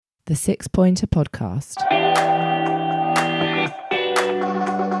The 6 Pointer Podcast.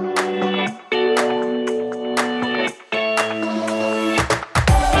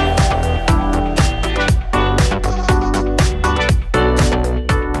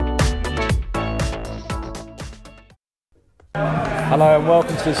 Hello and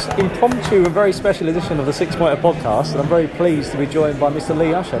welcome to this impromptu and very special edition of the 6 Pointer Podcast, and I'm very pleased to be joined by Mr.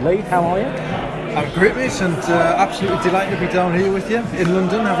 Lee Usher. Lee, how are you? I'm great, mate, and absolutely delighted to be down here with you in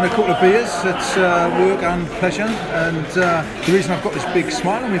London, having a couple of beers. It's work and pleasure, and the reason I've got this big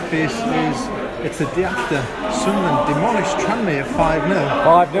smile on my face is it's the day after Sunderland demolished Tranmere 5-0.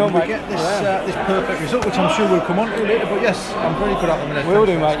 5-0, mate. We get this perfect result, which I'm sure we'll come on to later, but yes, I'm very good at the minute. We'll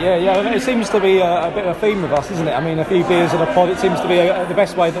do, mate, yeah. It seems to be a bit of a theme with us, isn't it? I mean, a few beers in a pod, it seems to be the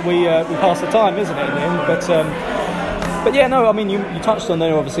best way that we pass the time, isn't it, in the end? But yeah, no, I mean, you touched on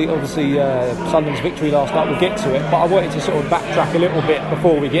there, obviously Sunderland's victory last night, we'll get to it, but I wanted to sort of backtrack a little bit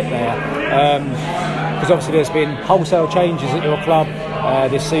before we get there, because obviously there's been wholesale changes at your club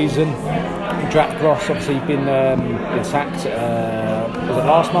this season. Jack Ross obviously been sacked, was it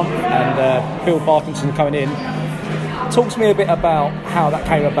last month, and Phil Parkinson coming in. Talk to me a bit about how that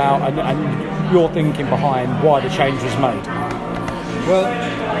came about and your thinking behind why the change was made. Well,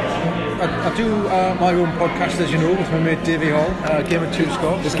 I do my own podcast, as you know, with my mate Davey Hall, Game of Two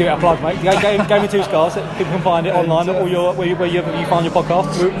Scores. Just give it a plug, mate. Game of Two Scores. People can find it online or where you find your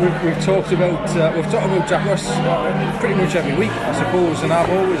podcasts. We've talked about Jack Ross pretty much every week, I suppose, and I've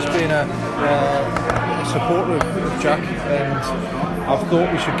always been a supporter of Jack, and I've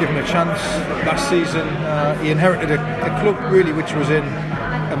thought we should give him a chance. Last season, he inherited a club really which was in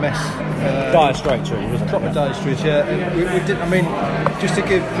a mess. Dire straits, really, wasn't it? Proper dire straits, yeah. And we did. I mean, just to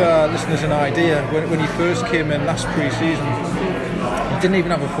give listeners an idea, when he first came in last pre-season, he didn't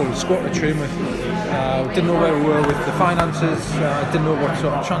even have a full squad to train with. Didn't know where we were with the finances. Didn't know what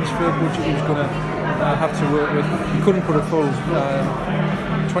sort of transfer budget he was going to have to work with. He couldn't put a full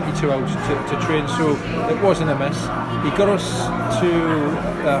 22 out to train, so it was in a mess. He got us to,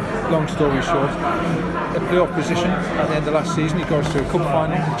 long story short, a playoff position at the end of last season. He got us to a cup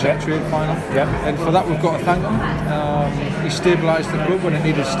final, a Czech trade final, and for that we've got to thank him. He stabilised the club when it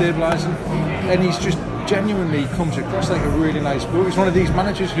needed stabilising, and he's just genuinely comes across like a really nice bloke. He's one of these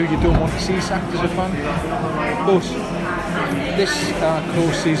managers who you don't want to see sacked as a fan, but this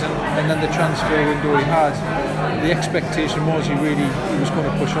close season and then the transfer window he had, the expectation was he was going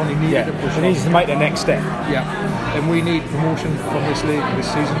to push on. He needed to push on. He needs to make the next step. Yeah, and we need promotion from this league this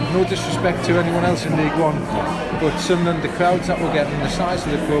season. No disrespect to anyone else in League One, but Sunderland, the crowds that we're getting, the size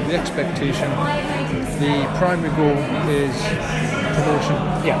of the club, the expectation, the primary goal is promotion.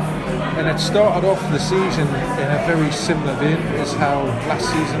 Yeah. And it started off the season in a very similar vein as how last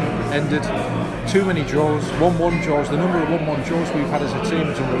season ended. Too many draws, 1-1 draws. The number of 1-1 draws we've had as a team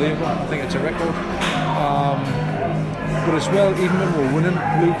is unbelievable. I think it's a record. But as well, even when we're winning,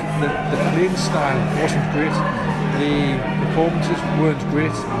 Luke, the playing style wasn't great. The performances weren't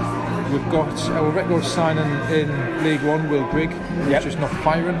great. We've got our record signing in League One, Will Grigg, who's just not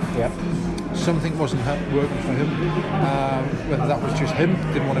firing. Yep. Something wasn't working for him. Whether that was just him,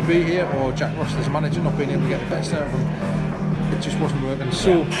 didn't want to be here, or Jack Ross, as manager, not being able to get the best out of him. It just wasn't working.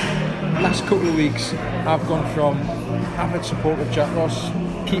 So, last couple of weeks, I've gone from avid support of Jack Ross,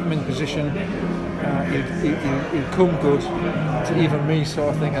 keep him in position, he'll come good, to even me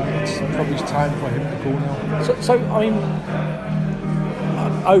sort of thing, and it's probably time for him to go now. So I mean,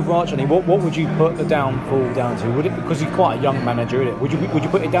 overarchingly, what would you put the downfall down to? Would it, because he's quite a young manager, isn't it? Would you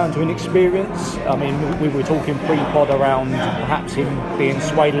put it down to inexperience? I mean, we were talking pre-pod around perhaps him being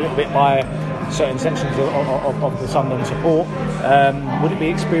swayed a little bit by certain sections of the Sunderland support. Would it be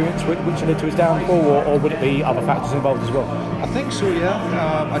experience which led to his downfall, or would it be other factors involved as well? I think so,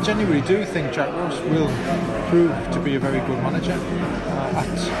 yeah. I genuinely do think Jack Ross will prove to be a very good manager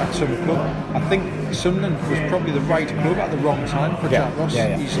at some club. I think Sunderland was probably the right club at the wrong time for Jack Ross.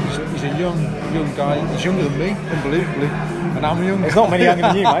 Yeah. He's a young guy. He's younger than me, unbelievably, and I'm young. There's not many younger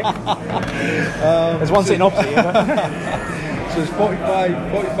than you, mate. There's one sitting opposite you. So he's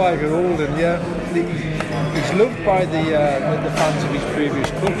 45-year-old, and he's loved by the fans of his previous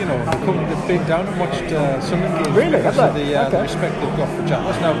club. You know, they've been down and watched Sunderland games because of the respect they've got for Jack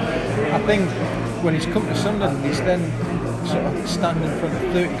Ross. Now, I think when he's come to Sunderland, he's then sort of standing in front of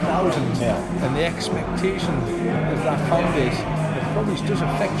 30,000, and the expectation of that fan base, it probably does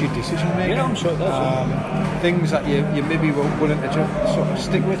affect your decision making. Yeah, I'm sure it does. Things that you maybe weren't willing to just sort of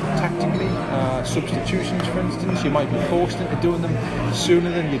stick with tactically, substitutions for instance, you might be forced into doing them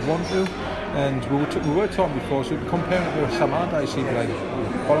sooner than you'd want to. And we were talking before, so comparing it with Sam Allardyce, he'd be like,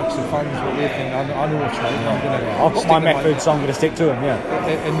 bollocks to fans, what they think, I know what's right, I've got my methods, so I'm going to stick to them, yeah.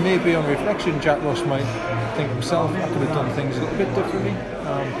 And maybe on reflection, Jack Ross might think himself, I could have done things a little bit differently.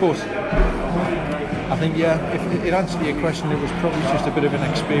 But I think, if it answered your question, it was probably just a bit of an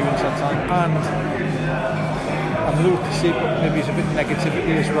experience at time. And I'm loath to see maybe there's a bit of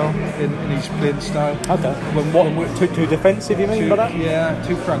negativity as well in his playing style. Okay. Too defensive, you mean, by that? Yeah,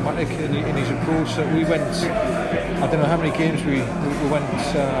 too pragmatic in his approach. So we went, I don't know how many games we went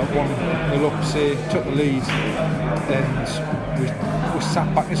 1-0 up, say, took the lead, and we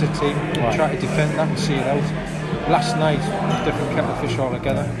sat back as a team and tried to defend that and see it out. Last night, different kettle of fish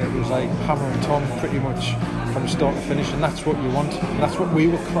altogether. It was like hammer and tong pretty much from start to finish, and that's what you want. And that's what we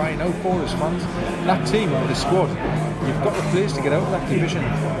were crying out for as fans. That team, the squad, you've got the players to get out of that division,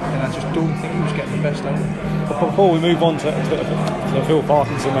 and I just don't think he was getting the best out of it. But before we move on to Phil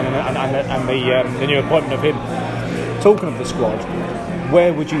Parkinson and the new appointment of him, talking of the squad,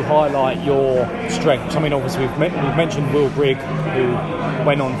 where would you highlight your strengths? I mean, obviously we've mentioned Will Brigg, who,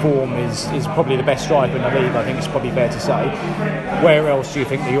 when on form, is probably the best striker in the league. I think it's probably fair to say. Where else do you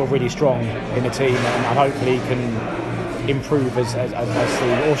think that you're really strong in the team and hopefully can improve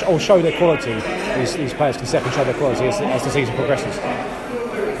or show their quality? These players can step and show their quality as the season progresses.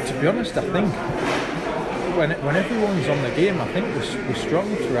 To be honest, I think when everyone's on the game, I think we're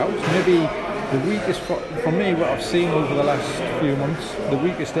strong throughout. Maybe the weakest, for me, what I've seen over the last few months, the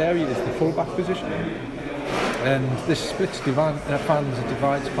weakest area is the full-back position. And this splits fans, it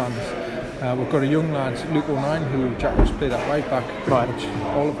divides fans. We've got a young lad, Luke O'Nien, who Jack Ross played at right back pretty much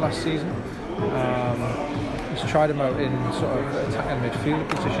all of last season. He's tried him out in sort of attacking midfield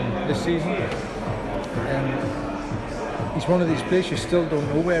position this season. He's one of these players you still don't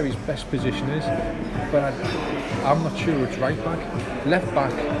know where his best position is, but I'm not sure it's right back. Left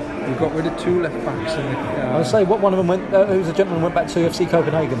back, we got rid of two left backs. I'll say what one of them went. Who's a gentleman went back to FC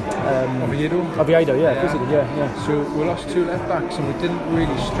Copenhagen? Oviedo, yeah, of course he did, yeah. So we lost two left backs, and we didn't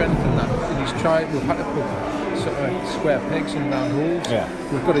really strengthen that. And we've had to put sort of square pegs in round holes. Yeah.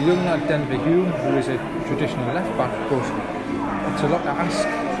 We've got a young lad, Denver Hume, who is a traditional left back, but it's a lot to ask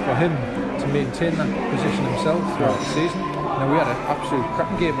for him to maintain that position himself throughout the season. Now, we had an absolute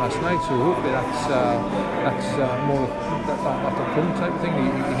cracking game last night, so hopefully that's more that'll come type of thing.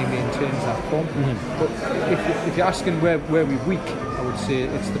 He maintains that form. Mm-hmm. But if you're asking where we're weak, I would say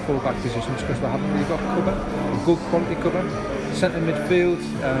it's the full-back positions, because we haven't really got cover, a good quality cover. Centre midfield,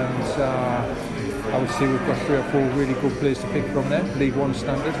 and I would say we've got 3 or 4 really good players to pick from there, League One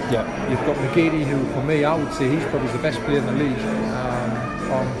standard. Yeah. You've got McGeady, who for me, I would say he's probably the best player in the league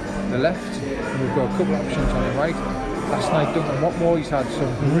on the left. And we've got a couple of options on the right. Last night, Duncan Watmore, he's had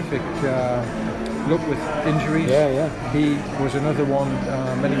some horrific luck with injuries. Yeah. He was another one,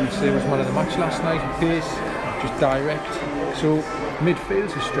 many would say was man of the match last night. Pace, just direct. So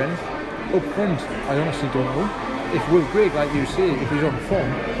midfield's a strength. Up front, I honestly don't know. If Will Brigg, like you say, if he's on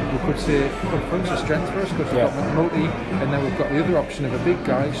form, we could say up front's a strength for us, because we've got McNulty, and then we've got the other option of a big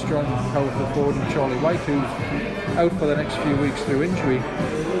guy, strong, powerful forward, and Charlie White, who's out for the next few weeks through injury.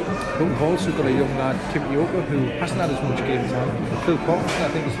 But we've also got a young lad, Kim Yoka, who hasn't had as much game time. Phil Parkinson, I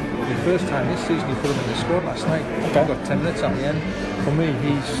think it's the first time this season he put him in the squad last night. He got 10 minutes at the end. For me,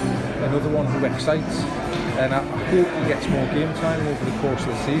 he's another one who excites, and I hope he gets more game time over the course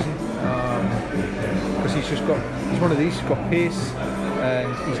of the season, because he's one of these, he's got pace, and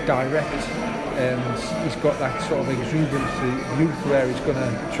he's direct, and he's got that sort of exuberance to youth where he's going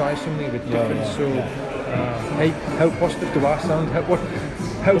to try something a bit different. Hey, how positive do I sound?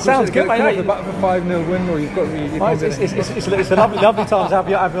 How it sounds good, mate. The back of a 5-0 win, or you've got it's a lovely time to have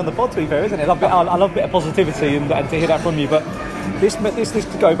you on the pod, to be fair, isn't it? I love a bit of positivity and to hear that from you. But this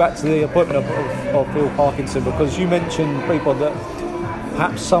to go back to the appointment of Phil Parkinson, because you mentioned, people, that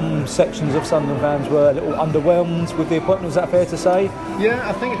perhaps some sections of Sunderland fans were a little underwhelmed with the appointment. Is that fair to say? Yeah,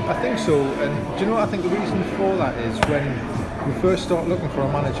 I think so. And do you know what I think the reason for that is? When we first start looking for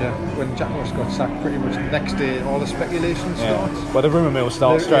a manager, when Jack Ross got sacked, pretty much the next day all the speculation starts. Well, the rumour mill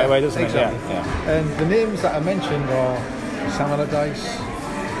starts straight away, doesn't exactly. it? Yeah. And the names that I mentioned are Sam Allardyce,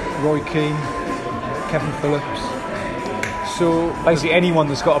 Roy Keane, Kevin Phillips. So basically anyone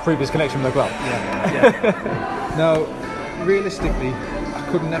that's got a previous connection with the club. Yeah. Now, realistically, I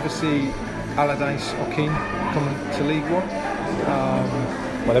could never see Allardyce or Keane coming to League One.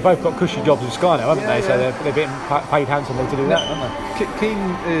 Well, they've both got cushy jobs with Sky now, haven't they? So they're being paid handsomely to do that, aren't they?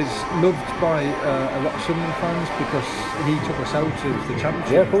 Keane is loved by a lot of Sunderland fans because he took us out of the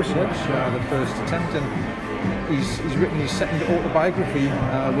Championship. Yeah, of course, the first attempt, and he's written his second autobiography,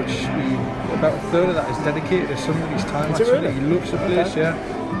 which about a third of that is dedicated to Sunderland's time. Is it really? He loves the place,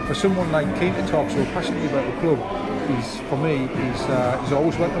 for someone like Keane to talk so passionately about the club, he's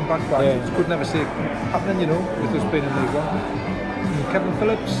always welcome back. But I could never see it happening, with us being in League One. And Kevin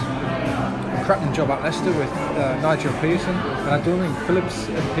Phillips, cracking job at Leicester with Nigel Pearson, and I don't think Phillips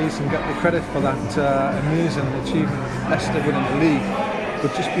and Pearson get the credit for that amazing achievement, Leicester winning the league.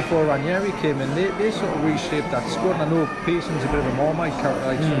 But just before Ranieri came in, they sort of reshaped that squad. And I know Pearson's a bit of a Marmite character,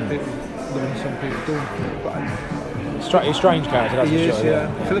 like some people love him, some people don't. But He's a strange character, that's he for is, sure. yeah.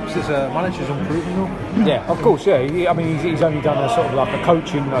 Phillips as a manager's unproven though. Yeah, of course, yeah. He's only done a sort of like a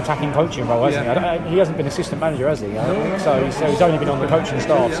attacking coaching role, hasn't he? He hasn't been assistant manager, has he? No. So he's only been on the coaching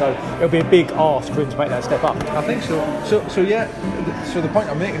staff. So it'll be a big ask for him to make that step up. I think so. So the point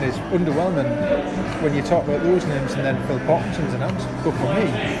I'm making is underwhelming when you talk about those names and then Phil Parkinson's announced. But for me,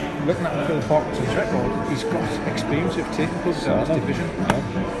 looking at Phil Parkinson's record, he's got experience of taking clubs in his division.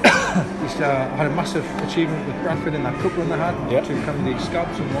 He's had a massive achievement with Bradford in that cup run they had, 2 Premier League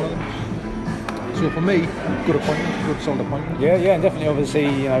scalps and one of them. So for me, good appointment, good solid appointment. Yeah, and definitely,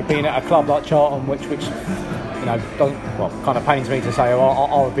 obviously, being at a club like Charlton, which kind of pains me to say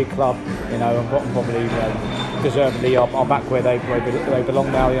are a big club, and probably deservedly are back where they belong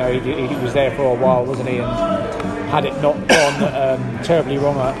now. He was there for a while, wasn't he? And had it not gone terribly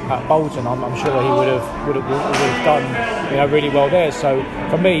wrong at Bolton, I'm sure he would have done really well there. So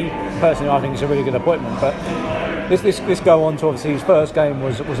for me personally, I think it's a really good appointment. But this go on to, obviously, his first game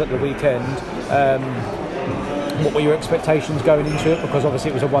was at the weekend. What were your expectations going into it? Because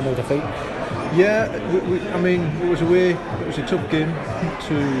obviously it was a 1-0 defeat. Yeah, it was away. It was a tough game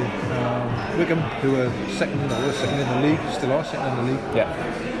to Wigan, who were second in the league, still are second in the league. Yeah.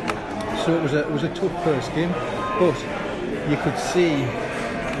 So it was a tough first game, but you could see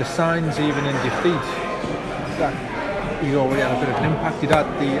the signs even in defeat that he already had a bit of an impact.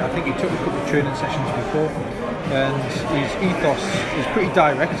 I think he took a couple of training sessions before, and his ethos is pretty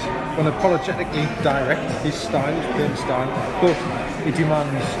direct, unapologetically direct. His style, his playing style, but he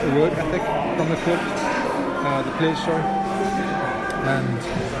demands a work ethic from the club, the players, and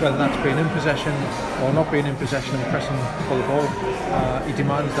whether that's being in possession or not being in possession and pressing for the ball, he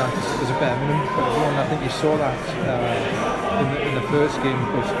demands that as a bare minimum. And I think you saw that in the first game.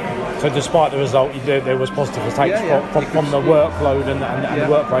 So despite the result, there was positive takes from the workload and the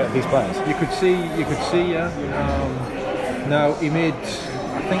work rate of these players. You could see. Now he made,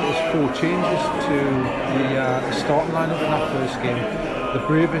 I think it was 4 changes to the starting lineup in that first game. The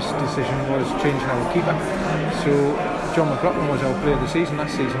bravest decision was changing our keeper. So John McLaughlin was our player of the season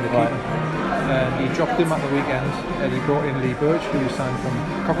last season, the keeper. And he dropped him at the weekend, and he brought in Lee Burge, who was signed from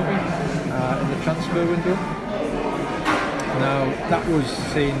Coventry in the transfer window. Now that was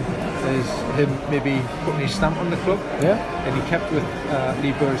seen as him maybe putting his stamp on the club, and he kept with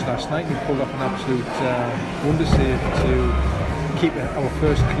Lee Burge last night. He pulled off an absolute wonder save to keep our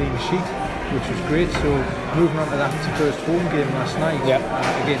first clean sheet, which was great. So moving on to that first home game last night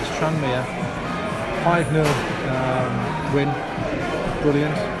against Tranmere, 5-0 win,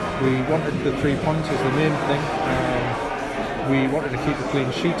 brilliant. We wanted the 3 points as the main thing. We wanted to keep a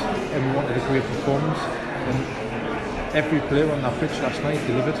clean sheet, and we wanted a great performance. And every player on that pitch last night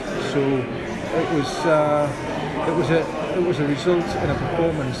delivered. So it was a result in a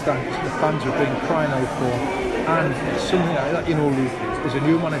performance that the fans have been crying out for, and it's something like that. As a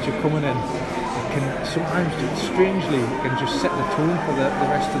new manager coming in, can sometimes strangely just set the tone for the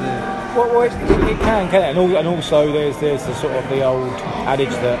rest of the. Well, it can, and also there's the sort of the old adage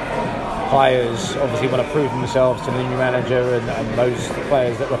that players obviously want to prove themselves to the new manager, and those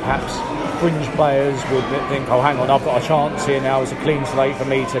players that were perhaps fringe players would think, oh, hang on, I've got a chance here now. It's a clean slate for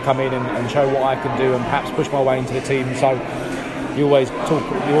me to come in and show what I can do and perhaps push my way into the team. So you always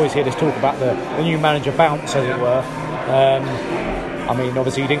hear this talk about the new manager bounce, as it were.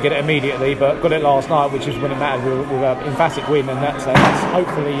 Obviously you didn't get it immediately, but got it last night, which is when it mattered, with an emphatic win, and that's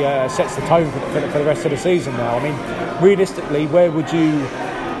hopefully sets the tone for the rest of the season now. Realistically, where would you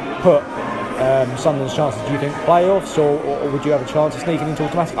put Sunderland's chances? Do you think playoffs, or would you have a chance of sneaking into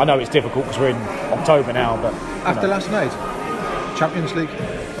automatic? I know it's difficult because we're in October now, but after last night, Champions League.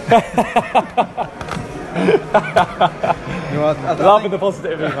 Loving the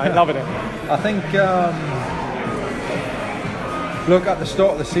positivity, mate. Loving it. I think. Look, at the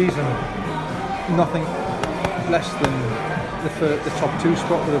start of the season, nothing less than the top 2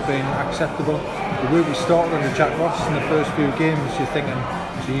 spot would have been acceptable. The way we started under Jack Ross in the first few games, you're thinking,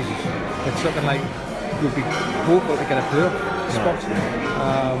 Jesus, it's looking like we'd be hopeful to get a playoff spot.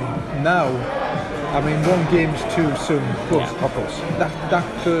 Now, one game's too soon, but of course, that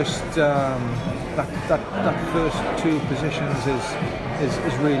first 2 positions is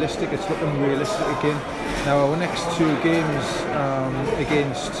is realistic. It's looking realistic again. Now our next two games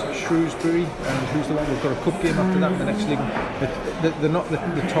against Shrewsbury and who's the one we've got a cup game after that in the next league. They're not the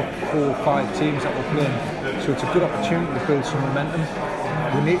top 4 or 5 teams that we're playing, so it's a good opportunity to build some momentum.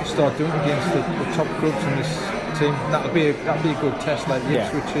 We need to start doing it against the top clubs in this team. That'll be a good test, like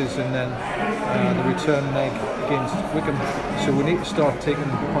Ipswich is, and then the return leg against Wickham. So we need to start taking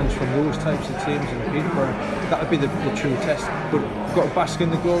points from those types of teams in Peterborough. That'll be the true test. But we've got to bask in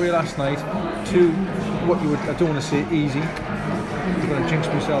the glory last night. I don't want to say easy. I'm going to jinx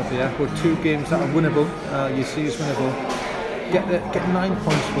myself here, but 2 games that are winnable. You see is winnable. Get 9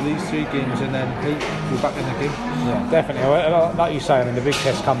 points for these 3 games, and then we're back in the game. Yeah, definitely. Like you say, I mean, the big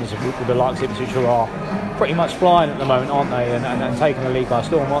test comes with the likes of Ipswich, who are pretty much flying at the moment, aren't they? And taking the league by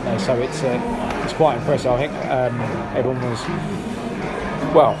storm, aren't they? So it's quite impressive. I think everyone was.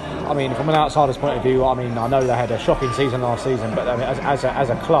 Well, I mean, from an outsider's point of view, I mean, I know they had a shocking season last season, but I mean, as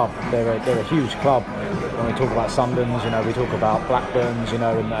a club, they're a huge club. When we talk about Sunderland's, we talk about Blackburn's, and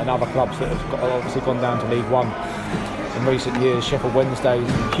other clubs that have obviously gone down to League One in recent years, Sheffield Wednesdays,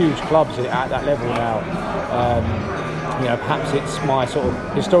 huge clubs at that level now. Perhaps it's my sort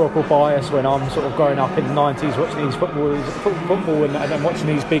of historical bias when I'm sort of growing up in the 90s watching these football and watching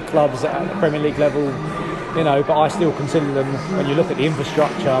these big clubs at the Premier League level, but I still consider them, when you look at the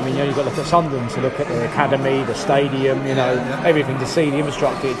infrastructure, I mean, you've got to look at Sunderland to look at the academy, the stadium, everything to see the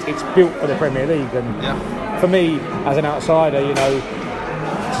infrastructure. It's built for the Premier League, and for me, as an outsider, to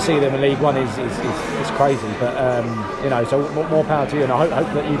see them in League One is crazy, but so more power to you, and I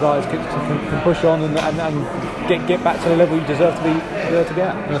hope that you guys can push on and get back to the level you deserve to be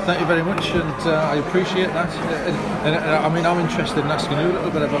at. Well, thank you very much, and I appreciate that. And I mean, I'm interested in asking you a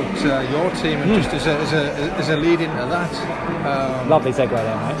little bit about your team, and just as a lead into that. Lovely segue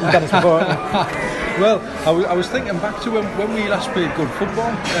there, mate. You've done this before, haven't you? Well, I was thinking back to when we last played good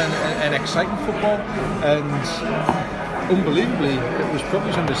football and exciting football, and unbelievably, it was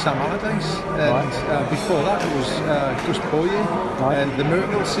probably under Sam Allardyce, and before that it was Gus Poyet, and the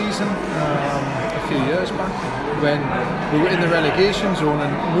miracle season a few years back when we were in the relegation zone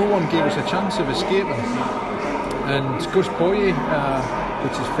and no one gave us a chance of escaping. And Gus Poyet,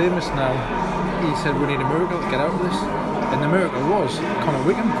 which is famous now, he said we need a miracle to get out of this. And the miracle was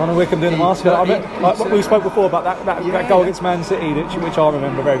Conor Wickham doing the mask. We spoke before about that goal against Man City, which I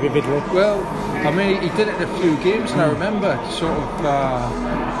remember very vividly. Well, I mean, he did it in a few games, and I remember sort of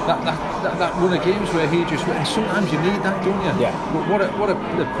that run of games where he just. And sometimes you need that, don't you? Yeah. What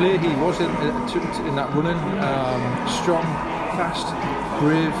a player he was in that running, strong, fast,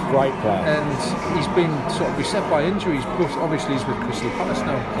 brave, great player, and he's been sort of beset by injuries, but obviously he's with Crystal Palace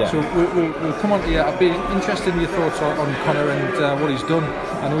now. Yeah. So we'll come on to you. I'd be interested in your thoughts on Conor and what he's done.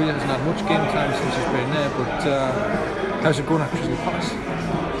 I know he hasn't had much game time since he's been there, but how's it going at Crystal Palace?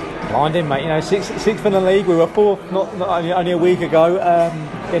 Blinding, mate. Sixth in the league. We were fourth not only a week ago.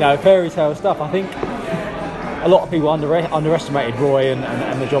 Fairy tale stuff. I think a lot of people underestimated Roy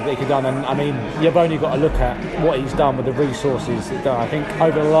and the job that he could done, and I mean, you've only got to look at what he's done with the resources he's done. I think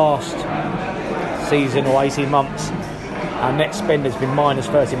over the last season or 18 months, our net spend has been minus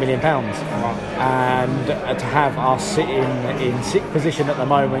 £30 million, and to have us sitting in sixth position at the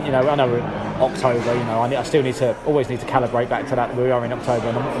moment, I know we're in October, I still always need to calibrate back to that we are in October,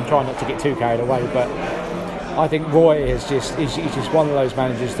 and I'm trying not to get too carried away, but I think Roy is just one of those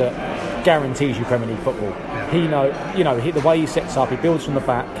managers that guarantees you Premier League football. Yeah. He the way he sets up, he builds from the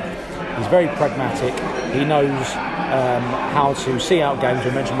back. He's very pragmatic. He knows how to see out games.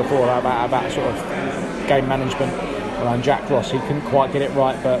 We mentioned before about sort of game management around Jack Ross. He couldn't quite get it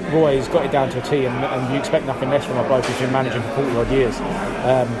right, but Roy's got it down to a T, and you expect nothing less from a bloke who's been managing for 40 odd years.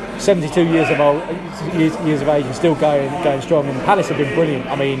 72 years of age and still going strong. And Palace have been brilliant.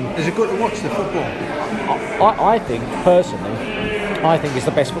 I mean, is it good to watch the football? I think personally, it's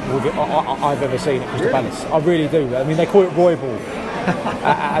the best football I've ever seen at Crystal Palace. I really do. I mean, they call it Roy Ball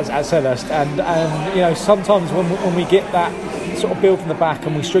as Selhurst, and sometimes when we get that sort of build from the back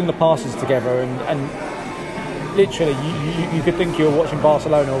and we string the passes together, and literally you could think you're watching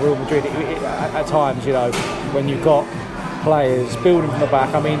Barcelona or Real Madrid at times. When you've got players building from the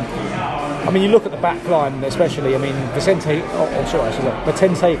back. I mean, you look at the back line, especially. I mean, Vicente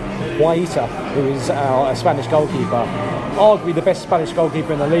Guaita, who is a Spanish goalkeeper, arguably the best Spanish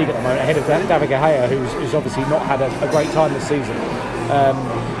goalkeeper in the league at the moment, ahead of David De Gea, who's obviously not had a great time this season.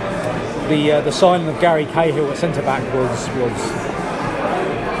 The signing of Gary Cahill at centre back was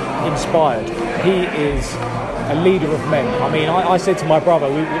inspired. He is a leader of men. I mean, I said to my brother,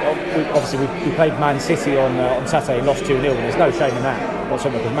 we played Man City on Saturday and lost 2-0, and there's no shame in that.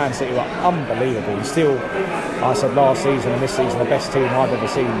 whatsoever, because Man City were unbelievable. And still, I said last season and this season, the best team I've ever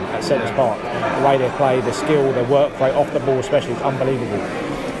seen at Selhurst Park. The way they play, the skill, their work rate, off the ball especially, is unbelievable.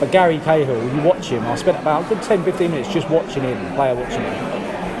 But Gary Cahill, you watch him, I spent about a good 10-15 minutes just watching him, player watching him.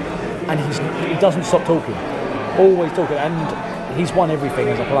 And he doesn't stop talking. Always talking. And he's won everything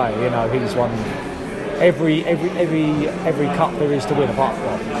as a player, you know, he's won every cup there is to win, apart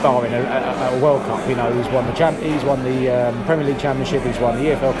barring a World Cup. You know, he's won the Premier League Championship, he's won the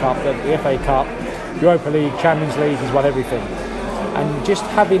EFL Cup, the FA Cup, Europa League, Champions League, he's won everything. And just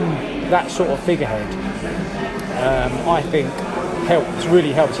having that sort of figurehead, I think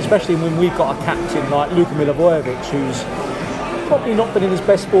really helps, especially when we've got a captain like Luka Milivojevic, who's probably not been in his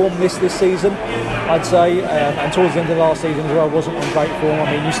best form this season, I'd say, and towards the end of last season as well wasn't on great form.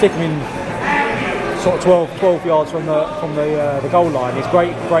 I mean, you stick him in sort of 12 yards from the goal line, he's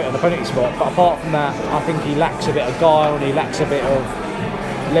great on the penalty spot, but apart from that, I think he lacks a bit of guile and he lacks a bit of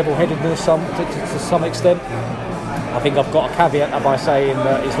level-headedness to some extent. I think I've got to caveat that by saying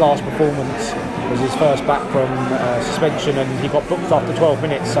that his last performance was his first back from suspension, and he got booked after 12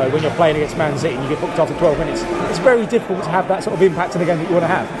 minutes. So when you're playing against Man City and you get booked after 12 minutes, it's very difficult to have that sort of impact in the game that you want to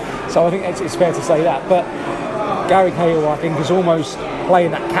have. So I think it's fair to say that. But Gary Cahill, I think, is almost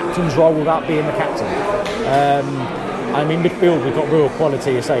playing that captain's role without being the captain. I mean, midfield, we've got real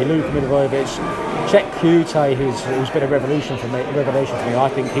quality. You say Luka Milivojevic, Czech Kute, who's been a revelation for me. I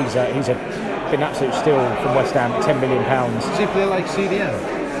think he's been absolute steal from West Ham, £10 million. Does he play like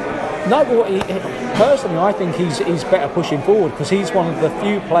CDM? No, but personally, I think he's better pushing forward, because he's one of the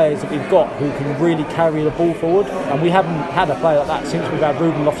few players that we've got who can really carry the ball forward, and we haven't had a player like that since we've had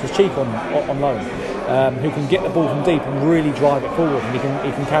Ruben Loftus-Cheek on loan, who can get the ball from deep and really drive it forward, and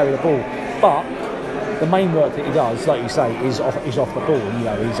he can carry the ball. But the main work that he does, like you say, is off the ball. You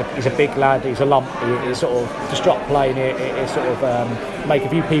know, he's a big lad, he's a lump, he sort of disrupt play, and it sort of make a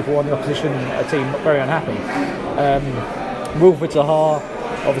few people on the opposition team very unhappy. Wilfried Zaha,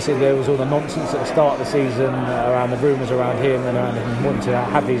 obviously there was all the nonsense at the start of the season around the rumours around him and around him wanting to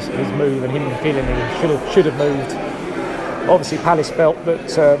have his move, and him feeling that he should have moved. Obviously Palace felt that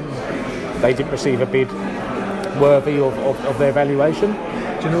they didn't receive a bid worthy of their valuation.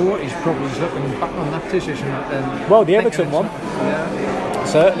 Do you know what? He's probably looking back on that decision. Well, the Everton one, yeah.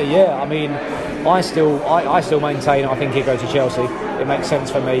 Certainly, yeah. I mean, I still maintain I think he'll go to Chelsea. It makes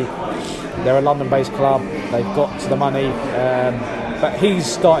sense for me. They're a London-based club. They've got the money, but he's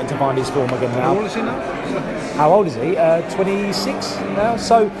starting to find his form again now. How old is he now? How old is he? 26 now.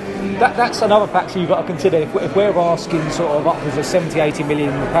 So that's another factor you've got to consider. If we're asking sort of upwards of 70-80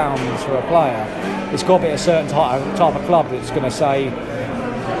 million pounds for a player, it's got to be a certain type of club that's going to say,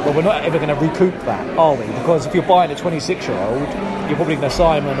 well, we're not ever going to recoup that, are we? Because if you're buying a 26-year-old, you're probably going to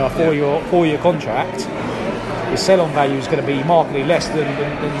sign him on a four-year contract. His sell-on value is going to be markedly less than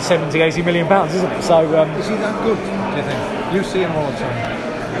 70-80 million pounds, isn't it? So is he that good, do you think? You see him all the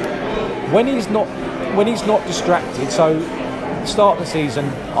time. When he's not distracted. So the start of the season,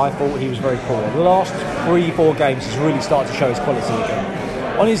 I thought he was very poor. The last 3-4 games, he's really started to show his quality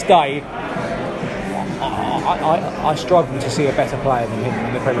again. On his day, I struggle to see a better player than him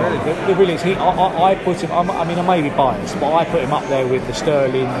in the Premier League. It really is. I put him. I mean, I may be biased, but I put him up there with the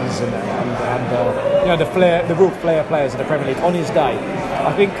Sterlings and you know, the real flair players in the Premier League. On his day,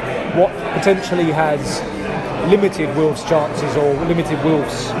 I think what potentially has limited Wolves' chances or limited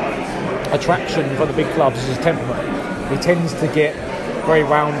Wolves' attraction for the big clubs is his temperament. He tends to get very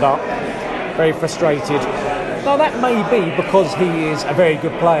wound up, very frustrated. Now that may be because he is a very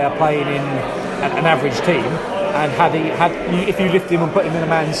good player playing in an average team, and if you lift him and put him in a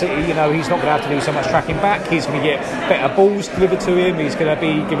Man City, you know, he's not going to have to do so much tracking back. He's going to get better balls delivered to him. He's going to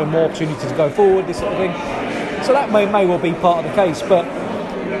be given more opportunity to go forward, this sort of thing. So that may well be part of the case, but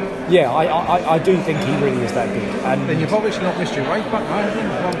yeah, I do think he really is that good. And then you've obviously not missed your right back,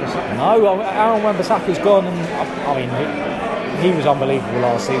 either. No, Aaron Wan-Bissaka's gone, and I mean he was unbelievable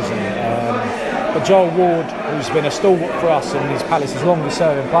last season. But Joel Ward, who's been a stalwart for us and is Palace's longest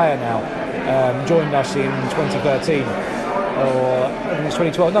serving player now, joined us in 2013 or I think it was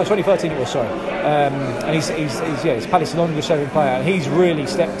 2012. No, 2013 it was. Sorry, and he's Palace's longest serving player, and he's really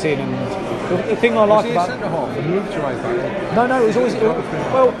stepped in. And the thing I like about centre half and moved to right back. No, it was always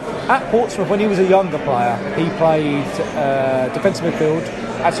well at Portsmouth when he was a younger player. He played defensive midfield.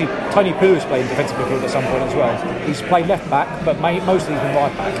 Actually, Tony Pulis played defensive midfield at some point as well. He's played left back, but mostly he's been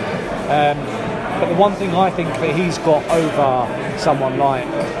right back. But the one thing I think that he's got over someone like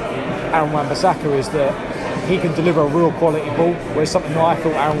Aaron Wan-Bissaka is that he can deliver a real quality ball, whereas something that I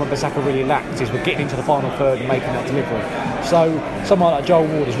thought Aaron Wan-Bissaka really lacked is we're getting into the final third and making that delivery. So someone like Joel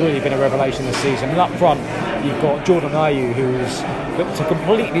Ward has really been a revelation this season, and up front you've got Jordan Ayew, who's looked a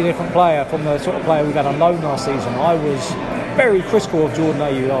completely different player from the sort of player we've had on loan last season. I was very critical of Jordan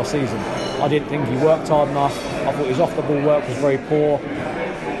Ayew last season. I didn't think he worked hard enough. I thought his off-the-ball work was very poor.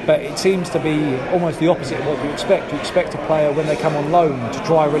 But it seems to be almost the opposite of what you expect. You expect a player, when they come on loan, to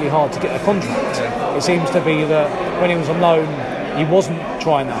try really hard to get a contract. It seems to be that when he was on loan, he wasn't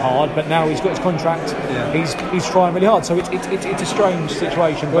trying that hard, but now he's got his contract, he's trying really hard. So it's a strange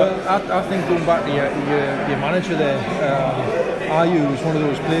situation. Well, I think going back to your manager there, Ayew is one of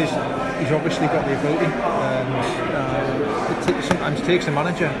those players. He's obviously got the ability. It sometimes takes a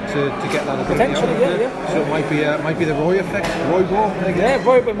manager to get that ability out of it. So it might be the Roy effect, Roy Ball. Yeah,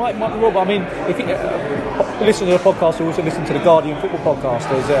 Roy, but might be Roy. But I mean, if you listen to the podcast, or also listen to the Guardian football podcast,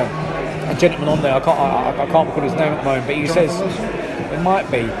 there's a gentleman on there. I can't recall his name at the moment, but he says it might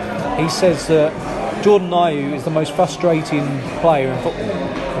be. He says that Jordan Ayew is the most frustrating player in football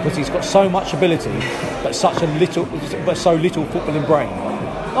because he's got so much ability, but so little footballing brain.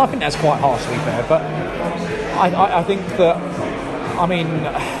 I think that's quite harsh, to be fair, but I think that, I mean,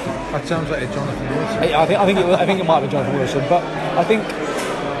 that sounds like a Jonathan Wilson. I think it might be Jonathan Wilson, but I think,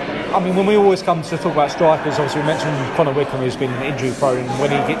 I mean, when we always come to talk about strikers, obviously we mentioned Connor Wickham, who's been injury prone.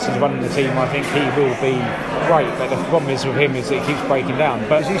 When he gets into running the team, I think he will be great. But the problem is with him is that he keeps breaking down.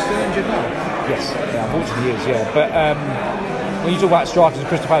 But is he still injured now? Yes, yeah, unfortunately he is. Yeah, but when you talk about strikers in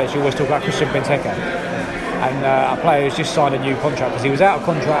Crystal Palace, you always talk about Christian Benteke. And a player who's just signed a new contract because he was out of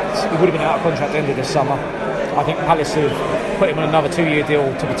contract. He would have been out of contract at the end of this summer. I think Palace have put him on another 2-year deal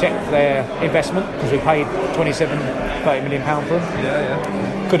to protect their investment because we paid £30 million for him.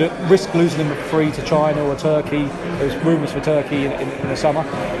 Yeah. Could risk losing him free to China or Turkey. There's rumours for Turkey in the summer.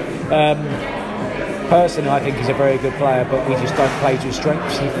 Personally, I think he's a very good player, but we just don't play to his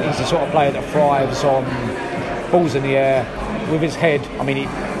strengths. He's the sort of player that thrives on balls in the air with his head. I mean,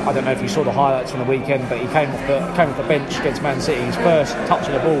 I don't know if you saw the highlights from the weekend, but he came off the bench against Man City. His first touch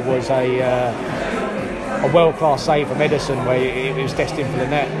of the ball was a world-class save from Ederson, where it was destined for the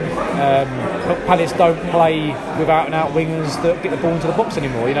net. But Palace don't play without and out wingers that get the ball into the box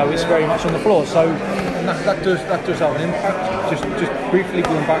anymore. You know, it's very much on the floor. So and that does have an impact. Just briefly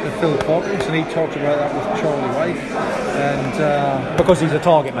going back to Phil Portins, and he talked about that with Charlie White, and because he's a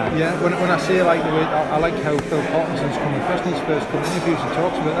target man. Yeah, when I say like the way I like how Phil Portinson's come across in his first couple of interviews, he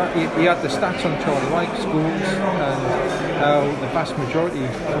talks about that. He had the stats on Charlie White's goals and how the vast majority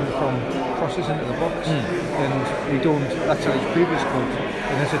come from crosses into the box, and we don't. That's at his previous clubs.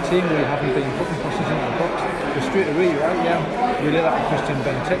 And as a team, we haven't been putting crosses into the box. But straight away, you're right. Yeah, relate that to Christian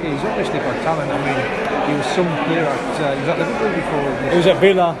Benteke. He's obviously got talent. I mean, he was some player he was at Liverpool before. He was at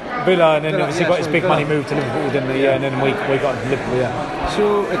Villa, and then obviously got his big money move to Liverpool, didn't he? And then we got to Liverpool. Yeah.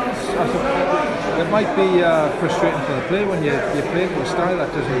 So it might be frustrating for the player when you play to a style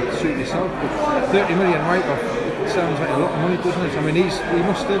that doesn't suit yourself. But 30 million write-off. Sounds like a lot of money, doesn't it? I mean, he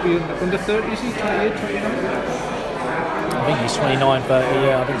must still be under 30, is he? 28, 29? I think he's 29, 30,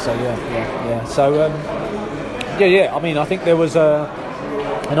 yeah, I think so, yeah. So, I mean, I think there was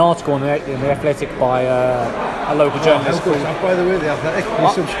an article in the Athletic by a local journalist called... By the way, the Athletic, you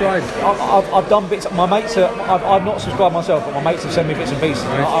subscribed? I've done bits. My mates I've not subscribed myself, but my mates have sent me bits and pieces.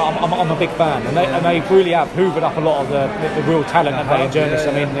 And I'm a big fan, and they really have hoovered up a lot of the real talent that they in journalists.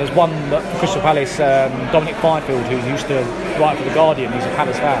 I mean, there's one that Crystal Palace, Dominic Fifield, who used to write for the Guardian. He's a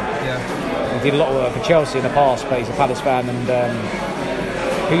Palace fan. Yeah. He did a lot of work for Chelsea in the past, but he's a Palace fan, and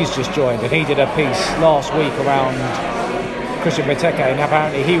he's just joined. And he did a piece last week around Christian Benteke, and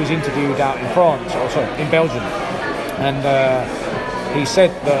apparently he was interviewed out in Belgium, and he said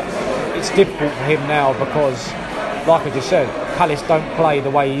that it's difficult for him now because, like I just said, Palace don't play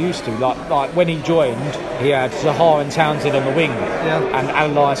the way he used to. Like when he joined, he had Zaha and Townsend on the wing, and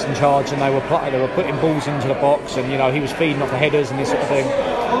Allardyce in charge, and they were putting balls into the box, and he was feeding off the headers and this sort of thing.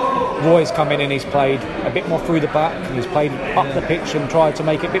 Roy's come in and he's played a bit more through the back, and he's played up the pitch and tried to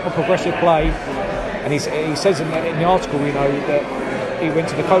make it a bit more progressive play. And he says in the article, that he went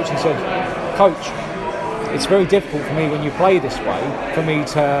to the coach and said, "Coach, it's very difficult for me when you play this way for me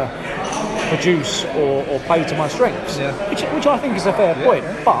to produce or play to my strengths," which I think is a fair point.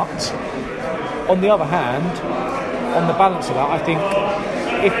 But on the other hand, on the balance of that, I think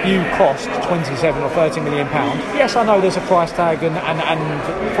if you cost 27 or 30 million pounds, yes, I know there's a price tag, and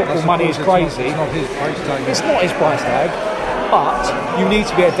football money is crazy. It's not his price tag. It's not his price tag, but you need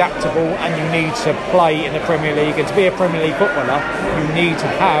to be adaptable, and you need to play in the Premier League. And to be a Premier League footballer, you need to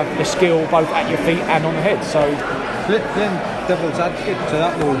have the skill both at your feet and on the head. So, playing devil's advocate to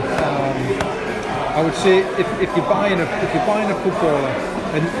that, though, I would say if you're buying a footballer,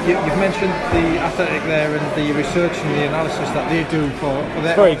 and you've mentioned the athletic there and the research and the analysis that they do for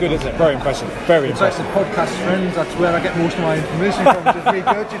their... Very good, isn't it? Very impressive. Very impressive. It's like the podcast friends, that's where I get most of my information from, just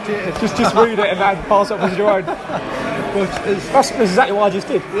regurgitate it. Just read it and then pass it on as your own. That's exactly what I just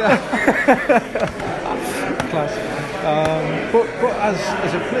did. Yeah. Class. But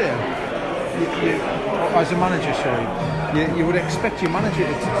as a player, as a manager, you would expect your manager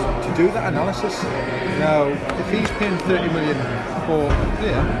to do that analysis. Now, if he's paying 30 million for a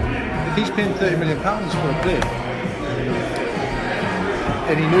player, if he's paying 30 million pounds for a player,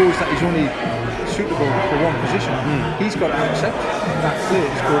 and he knows that he's only suitable for one position, he's got to accept that player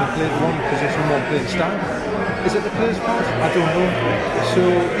is going to play one position, one playing style. Is it the player's fault? I don't know. So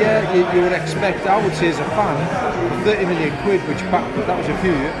yeah, you would expect, I would say as a fan, 30 million quid, which that was a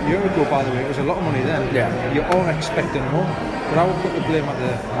few years ago, by the way, it was a lot of money then. Yeah. You're all expecting more. But I would put the blame at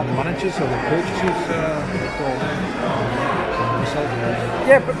the managers or the coaches for myself.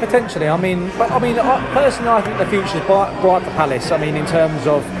 Yeah, but potentially. Personally, I think the future's bright for Palace. I mean, in terms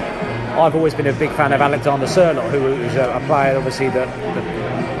of, I've always been a big fan of Alexander Sørloth, who is a player, obviously, that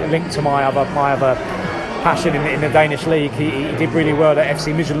linked to my other passion in the Danish league. He did really well at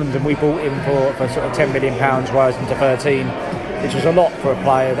FC Midtjylland, and we bought him for sort of £10 million, rising to 13, which was a lot for a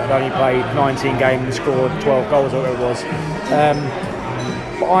player that only played 19 games and scored 12 goals or whatever it was.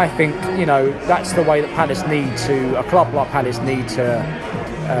 But I think, that's the way that Palace need to, a club like Palace need to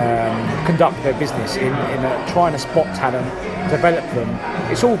conduct their business in trying to spot talent, develop them.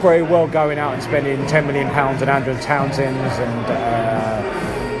 It's all very well going out and spending £10 million on Andrew Townsend's and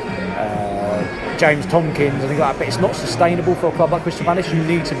James Tompkins and things like that, but it's not sustainable for a club like Crystal Palace. You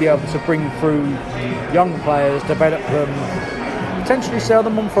need to be able to bring through young players, develop them, potentially sell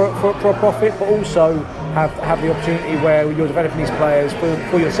them on for a profit, but also have the opportunity where you're developing these players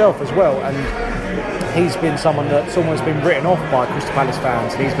for yourself as well. And he's been someone that's almost been written off by Crystal Palace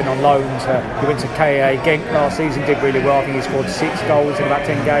fans. He's been on loan he went to KA Genk last season, did really well. I think he scored 6 goals in about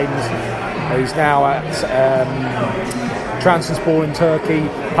 10 games. He's now at Trabzonspor in Turkey,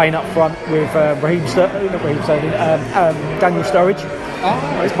 playing up front with Daniel Sturridge.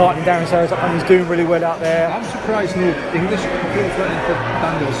 He's partnering Darren Sturridge up and he's doing really well out there. I'm surprised no English players went in for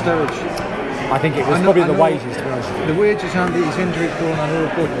Daniel Sturridge. I think it was probably the wages, to be honest with you. The wages and he's injury prone, I know,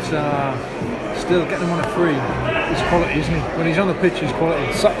 but still getting him on a free. It's quality, isn't he? When he's on the pitch, he's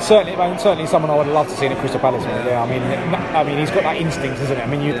quality. Certainly someone I would love to see in a Crystal Palace. Yeah, I mean, he's got that instinct, isn't it? I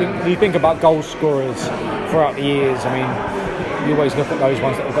mean, you think about goal scorers throughout the years. I mean, you always look at those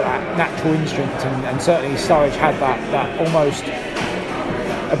ones that have got that natural instinct, and certainly Sturridge had that almost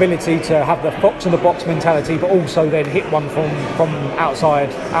ability to have the fox in the box mentality, but also then hit one from outside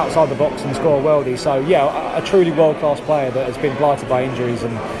the box and score a worldie. So yeah, a truly world-class player that has been blighted by injuries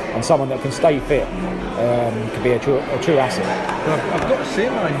and someone that can stay fit could be a true asset. I've got to say,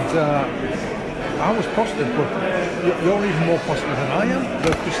 I was positive, but you're even more positive than I am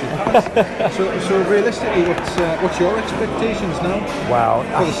about Crystal Palace. so realistically, what's your expectations now? Well,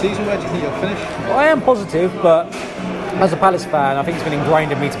 for the season, where do you think you'll finish? Well, I am positive, but as a Palace fan, I think it's been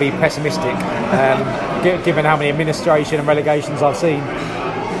ingrained in me to be pessimistic. Given how many administration and relegations I've seen,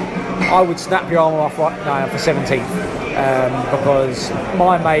 I would snap your arm off right now for 17th. Because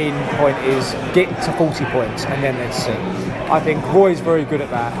my main point is get to 40 points and then let's see. I think Roy's very good at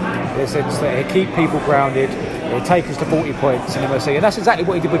that, in the sense that he'll keep people grounded, he'll take us to 40 points and then we'll see. And that's exactly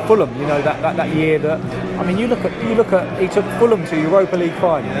what he did with Fulham, that year that, I mean, you look at he took Fulham to Europa League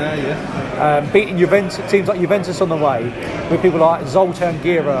final. Beating Juventus, teams like Juventus on the way, with people like Zoltan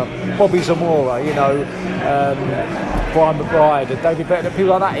Gira, Bobby Zamora, Brian McBride, David Beckham,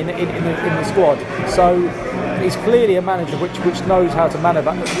 people like that in the squad. So he's clearly a manager which knows how to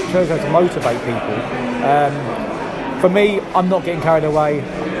motivate people. For me, I'm not getting carried away.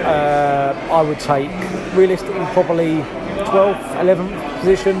 I would take realistically probably 12th, 11th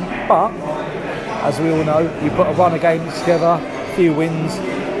position, but as we all know, you put a run of games together, a few wins,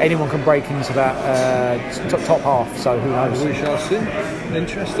 anyone can break into that top half, so who knows. We shall see.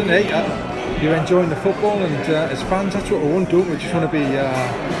 Interesting, you're enjoying the football, and as fans, that's what we want, don't we? Just want to be,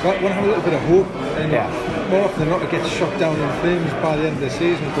 want to have a little bit of hope, and more often than not, it gets shot down in flames by the end of the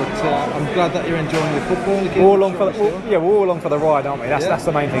season. But I'm glad that you're enjoying the football. We're all along for the ride, aren't we? That's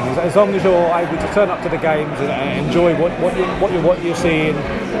the main thing. As long as you're able to turn up to the games and enjoy what you're seeing,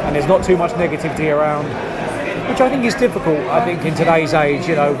 and there's not too much negativity around, which I think is difficult. I think in today's age,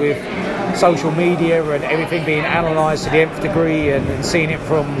 with social media and everything being analysed to the nth degree and seeing it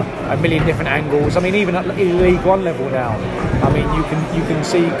from a million different angles. I mean, even at League One level now, I mean, you can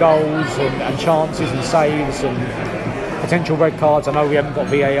see goals and chances and saves and potential red cards. I know we haven't got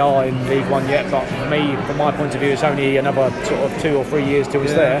VAR in League One yet, but for me, from my point of view, it's only another sort of 2 or 3 years till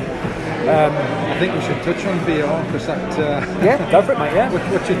it's there. I think we should touch on VAR because that. Yeah, go for it, mate. Yeah.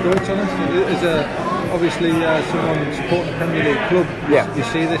 What's your thoughts on it? As obviously someone supporting a Premier League club, you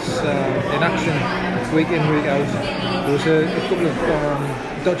see this in action week in, week out. There was a couple of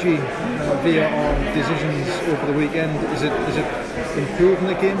dodgy VAR decisions over the weekend. Is it improving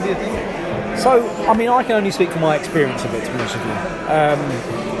the game, do you think? So, I mean, I can only speak from my experience of it, to be honest with you.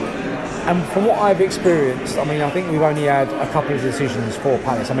 And from what I've experienced, I mean, I think we've only had a couple of decisions for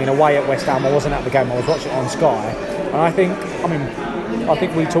Palace. I mean, away at West Ham, I wasn't at the game, I was watching it on Sky. And I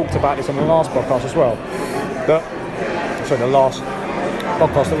think we talked about this on the last podcast as well. The last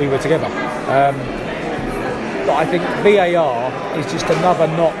podcast that we were together. But I think VAR is just another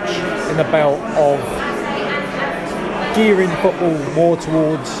notch in the belt of gearing football more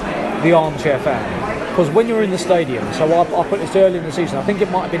towards the armchair fan. Because when you're in the stadium, so I put this early in the season, I think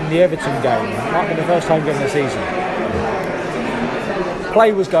it might have been the Everton game, it might have been the first home game of the season.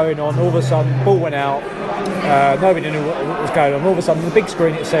 Play was going on, all of a sudden, ball went out, nobody knew what was going on, all of a sudden, on the big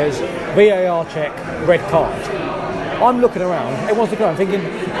screen it says, VAR check, red card. I'm looking around, everyone's looking around thinking,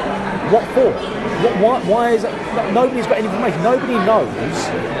 what for? Why is it? Nobody's got any information. Nobody knows.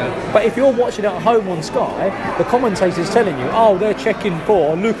 But if you're watching it at home on Sky, the commentator's telling you, oh, they're checking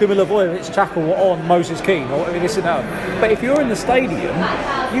for Luka Milivojevic's tackle on Moses Keane or this and that. But if you're in the stadium,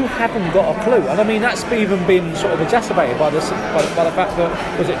 you haven't got a clue. And I mean, that's even been sort of exacerbated by the fact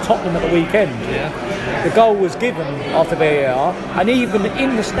that, was it Tottenham at the weekend? Yeah. The goal was given after VAR, and even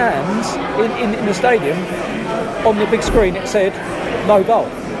in the stands, in the stadium, on the big screen, it said, no goal.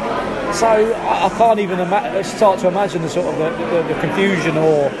 So I can't even start to imagine the sort of the confusion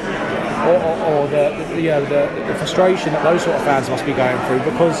or the frustration that those sort of fans must be going through,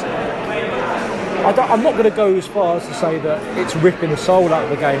 because I'm not going to go as far as to say that it's ripping the soul out of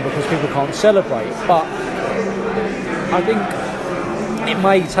the game because people can't celebrate, but I think it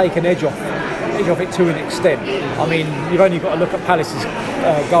may take an edge off it to an extent. I mean, you've only got to look at Palace's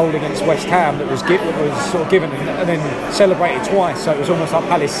goal against West Ham that was sort of given and then celebrated twice. So it was almost like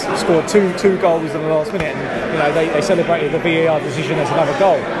Palace scored two goals in the last minute, and they celebrated the VAR decision as another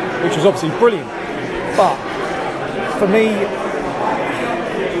goal, which was obviously brilliant. But for me,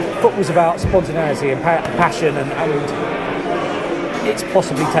 football's about spontaneity and passion, and it's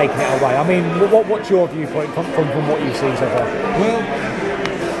possibly taking it away. I mean, what's your viewpoint from what you've seen so far? Well,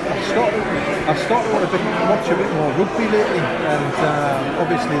 I've started to watch a bit more rugby lately, and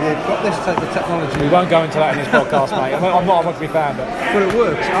obviously they've got this type of technology. We won't go into that in this podcast, mate. I'm not a rugby fan, but it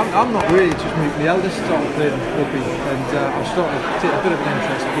works. I'm not really, just my eldest started playing rugby, and I'm starting to take a bit of an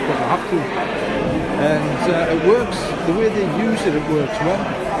interest because I have to. And it works. The way they use it works well.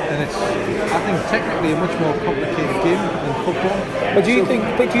 And it's, I think, technically a much more complicated game than football. But do you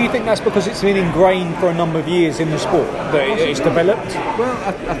think that's because it's been ingrained for a number of years in the sport that it's developed? Well,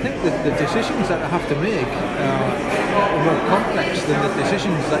 I think that the decisions that I have to make are more complex than the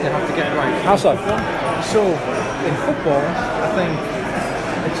decisions that you have to get right. How so? So in football, I think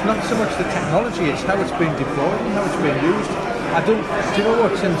it's not so much the technology; it's how it's being deployed and how it's being used. Do you know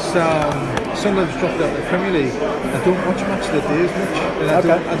what? Since Sunderland's dropped out of the Premier League, I don't watch Match of the Day as much, and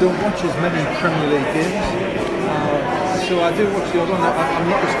I don't watch as many Premier League games. So I do watch the other one. I'm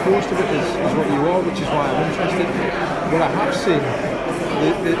not as close to it as what you are, which is why I'm interested. What I have seen,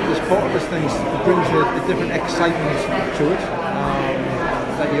 there's part of this thing that brings a different excitement to it.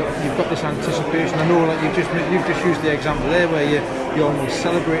 That you've got this anticipation. I know, like you've just used the example there where you're almost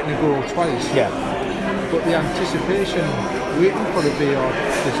celebrating a goal twice. Yeah. But the anticipation, waiting for the VAR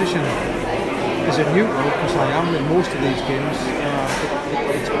decision, is a neutral, because I am in most of these games.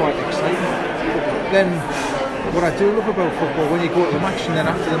 It's quite exciting. But then, what I do love about football, when you go to the match and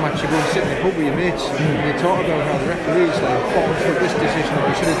then after the match you go and sit in the pub with your mates and you talk about how the referee's like, oh, we took this decision or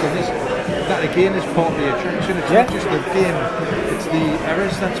we should have done this. That again is part of the attraction. It's not just the game, it's the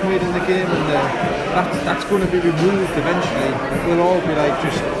errors that's made in the game, and that's going to be removed eventually. We'll all be like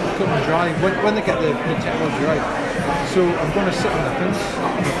just cut and dry when they get the technology right. So I'm going to sit on the fence,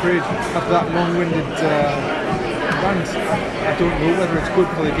 I'm afraid, after that long-winded rant. I don't know whether it's good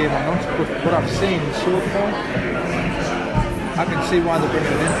for the game or not, but what I've seen so far, I can see why they're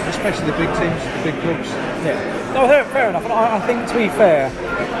bringing it in, especially the big teams, the big clubs. Yeah. No, fair enough. And I think, to be fair,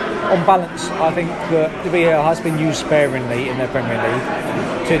 on balance, I think that the VAR has been used sparingly in the Premier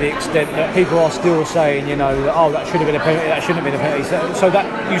League, to the extent that people are still saying, oh, that should have been a penalty, that shouldn't have been a penalty. So that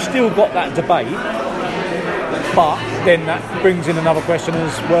you still got that debate, but then that brings in another question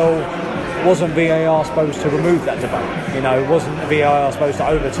as well. Wasn't VAR supposed to remove that debate? Wasn't VAR supposed to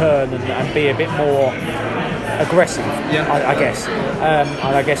overturn and be a bit more aggressive. I guess,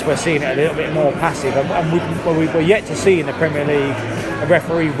 and I guess we're seeing it a little bit more passive. And we're yet to see in the Premier League a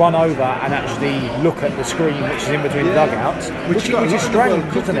referee run over and actually look at the screen which is in between the dugouts, which is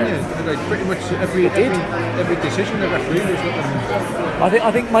strange, isn't it? Like pretty much every decision the referee was looking.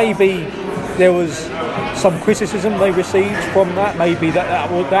 I think maybe there was some criticism they received from that. Maybe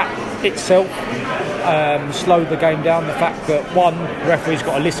that itself slowed the game down. The fact that one, referee's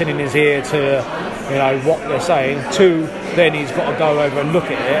got to listen in his ear to what they're saying. Two, then he's got to go over and look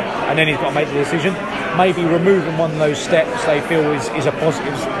at it, and then he's got to make the decision. Maybe removing one of those steps they feel is a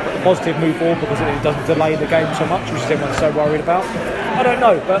positive move forward because it doesn't delay the game so much, which is everyone's so worried about. I don't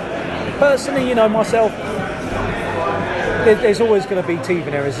know, but personally, myself, there's always going to be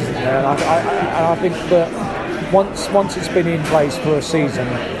teething errors, isn't there? And I think that once it's been in place for a season,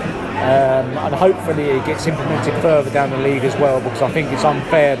 and hopefully it gets implemented further down the league as well, because I think it's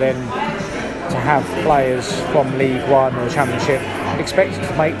unfair then to have players from League One or Championship expected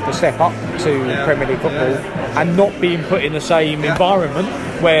to make the step up to Premier League football and not being put in the same environment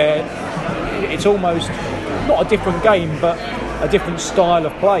where it's almost not a different game but a different style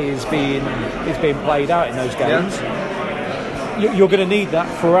of play is being played out in those games. You're going to need that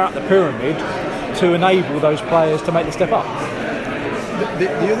throughout the pyramid to enable those players to make the step up.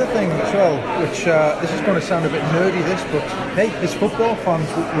 The other thing as well, which this is going to sound a bit nerdy, but hey, as football fans,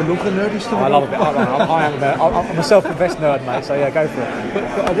 we love the nerdy stuff. I love it. I'm a self-confessed nerd, mate. So yeah, go for it. But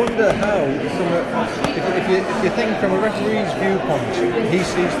I wonder how, if you think from a referee's viewpoint, he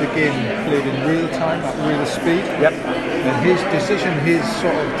sees the game played in real time at real speed. Yep. And his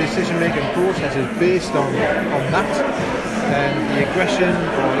sort of decision-making process is based on that. And the aggression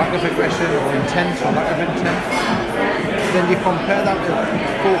or lack of aggression or intent or lack of intent. Then you compare that to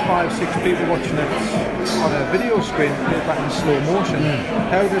 4, 5, 6 people watching it on a video screen played back in slow motion.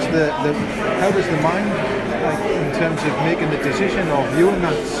 How does the mind, like in terms of making the decision or viewing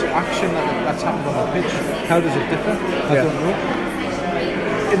that action that's happened on the pitch, how does it differ? I don't know.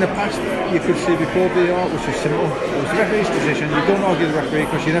 In the past, you could see before VAR, which was simple. It was the referee's decision. You don't argue the referee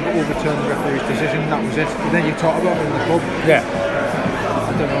because you never overturn the referee's decision. That was it. And then you talk about it in the club. Yeah.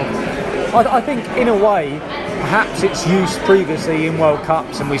 I don't know. I think in a way, perhaps it's used previously in World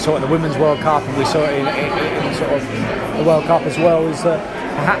Cups, and we saw it in the Women's World Cup, and we saw it in sort of the World Cup as well. Is that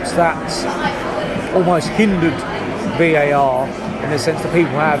perhaps that's almost hindered VAR in the sense that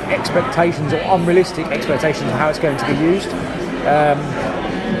people have expectations or unrealistic expectations of how it's going to be used.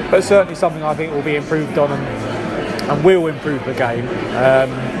 But certainly something I think will be improved on and will improve the game,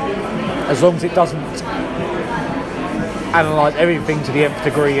 as long as it doesn't analyse everything to the nth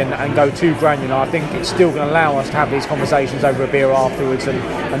degree and go too granular. I think it's still going to allow us to have these conversations over a beer afterwards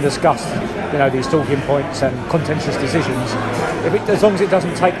and discuss these talking points and contentious decisions. As long as it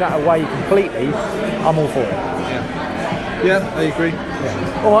doesn't take that away completely, I'm all for it. Yeah, I agree.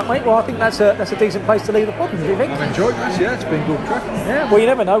 Yeah. All right, mate. Well, I think that's a decent place to leave the podcast. Do you think? I've enjoyed this. Yeah, it's been good crack. Yeah. Well, you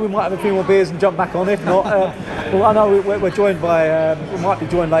never know. We might have a few more beers and jump back on. If not, well, I know we're joined by. We might be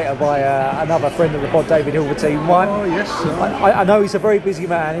joined later by another friend of the pod, David Hilverty. Oh yes. I know he's a very busy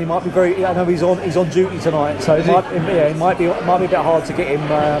man. He might be very. I know he's on duty tonight, so it might be a bit hard to get him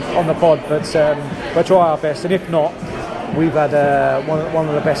on the pod. But we'll try our best. And if not, we've had one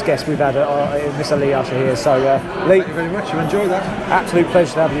of the best guests we've had, Mr. Lee Usher here. So, Lee, thank you very much. You enjoyed that. Absolute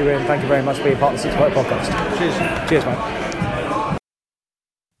pleasure to have you in. Thank you very much for being part of the 6 Pointer Podcast. Cheers. Cheers, mate.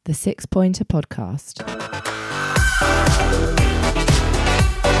 The 6 Pointer Podcast.